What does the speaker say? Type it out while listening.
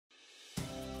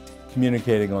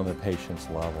Communicating on the patient's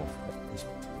level is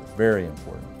very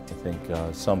important. I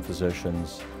think some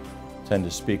physicians tend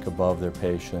to speak above their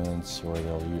patients, or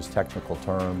they'll use technical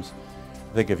terms.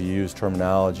 I think if you use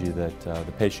terminology that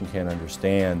the patient can't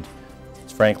understand,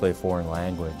 it's frankly a foreign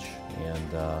language,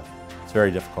 and it's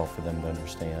very difficult for them to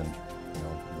understand,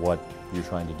 what you're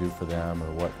trying to do for them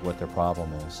or what their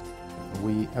problem is.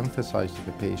 We emphasize to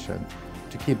the patient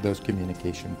to keep those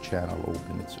communication channels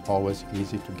open. It's always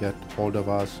easy to get hold of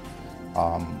us.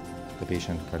 The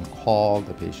patient can call,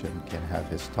 the patient can have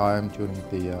his time during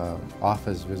the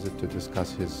office visit to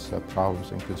discuss his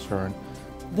problems and concerns.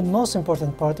 The most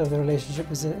important part of the relationship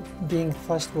is being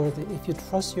trustworthy. If you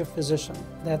trust your physician,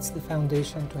 that's the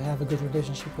foundation to have a good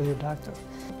relationship with your doctor.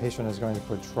 The patient is going to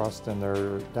put trust in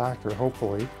their doctor,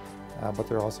 hopefully, but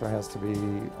there also has to be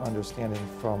understanding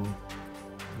from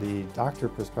the doctor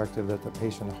perspective that the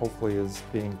patient hopefully is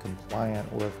being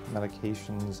compliant with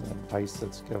medications and advice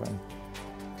that's given.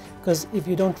 Because if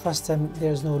you don't trust them,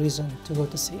 there's no reason to go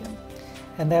to see him.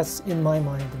 And that's, in my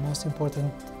mind, the most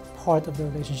important part of the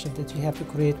relationship that you have to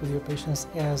create with your patients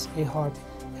as a heart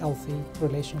healthy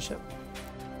relationship.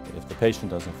 If the patient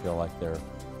doesn't feel like they're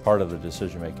part of the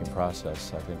decision-making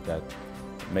process, I think that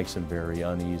makes them very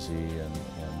uneasy and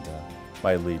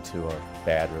might lead to a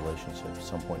bad relationship at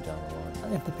some point down the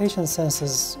line. If the patient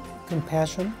senses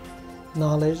compassion,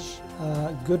 knowledge,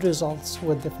 good results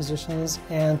with the physicians,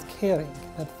 and caring,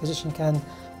 that the physician can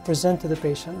present to the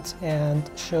patient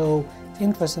and show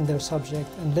interest in their subject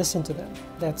and listen to them.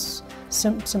 That's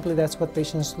simply that's what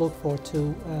patients look for,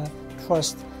 to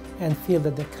trust and feel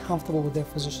that they're comfortable with their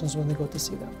physicians when they go to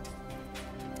see them.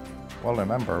 Well,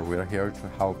 remember, we're here to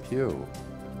help you.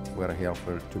 We're here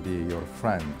to be your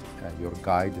friend, your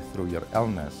guide through your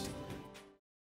illness.